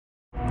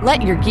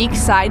Let your geek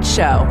side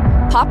show.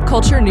 Pop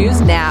culture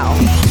news now.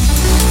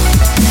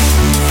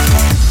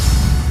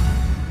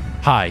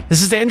 Hi,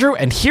 this is Andrew,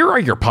 and here are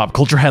your pop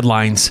culture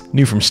headlines.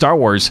 New from Star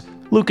Wars.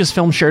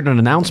 Lucasfilm shared an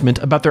announcement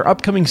about their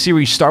upcoming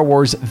series Star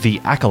Wars The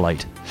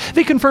Acolyte.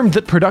 They confirmed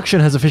that production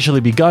has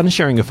officially begun,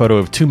 sharing a photo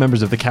of two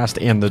members of the cast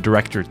and the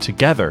director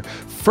together.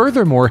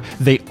 Furthermore,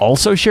 they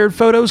also shared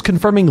photos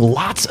confirming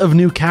lots of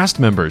new cast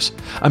members.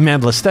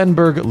 Amandla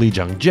Stenberg, Lee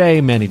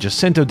Jung-jae, Manny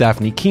Jacinto,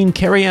 Daphne Keane,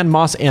 Carrie-Anne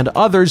Moss, and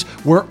others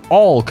were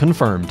all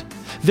confirmed.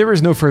 There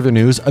is no further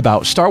news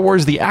about Star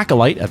Wars The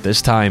Acolyte at this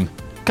time.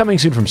 Coming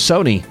soon from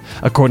Sony.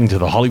 According to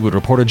The Hollywood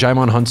Reporter,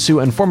 Jaimin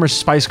Hansu and former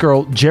Spice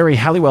Girl Jerry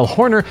Halliwell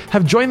Horner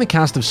have joined the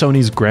cast of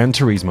Sony's Gran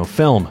Turismo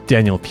film.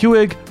 Daniel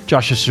Puig,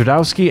 Joshua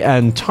Stradowski,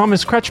 and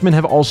Thomas Kretschmann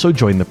have also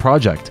joined the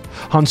project.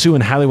 Hansu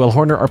and Halliwell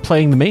Horner are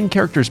playing the main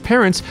character's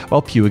parents,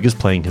 while Puig is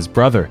playing his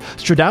brother.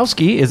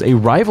 Stradowski is a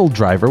rival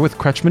driver, with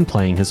Kretschmann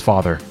playing his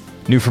father.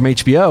 New from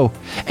HBO.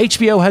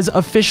 HBO has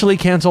officially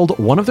canceled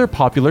one of their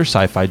popular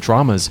sci-fi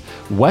dramas.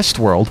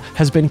 Westworld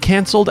has been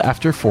canceled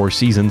after 4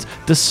 seasons,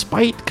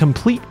 despite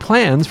complete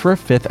plans for a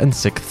 5th and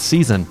 6th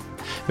season.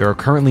 There are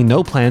currently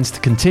no plans to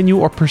continue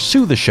or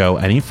pursue the show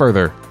any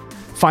further.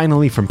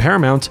 Finally, from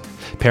Paramount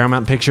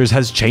Pictures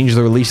has changed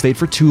the release date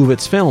for 2 of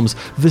its films.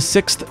 The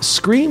 6th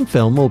Scream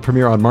film will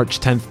premiere on March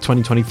 10th,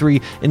 2023,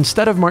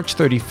 instead of March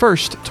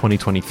 31st,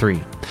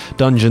 2023.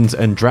 Dungeons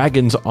 &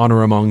 Dragons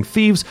Honor Among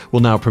Thieves will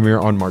now premiere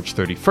on March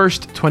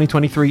 31st,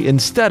 2023,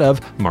 instead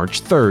of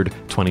March 3rd,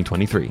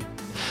 2023.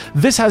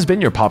 This has been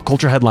your Pop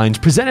Culture Headlines,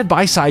 presented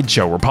by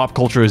Sideshow, where pop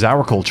culture is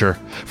our culture.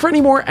 For any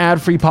more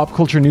ad-free pop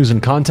culture news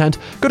and content,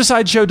 go to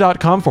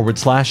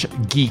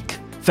sideshow.com/geek.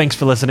 Thanks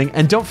for listening,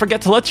 and don't forget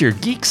to let your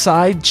geek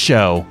side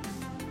show.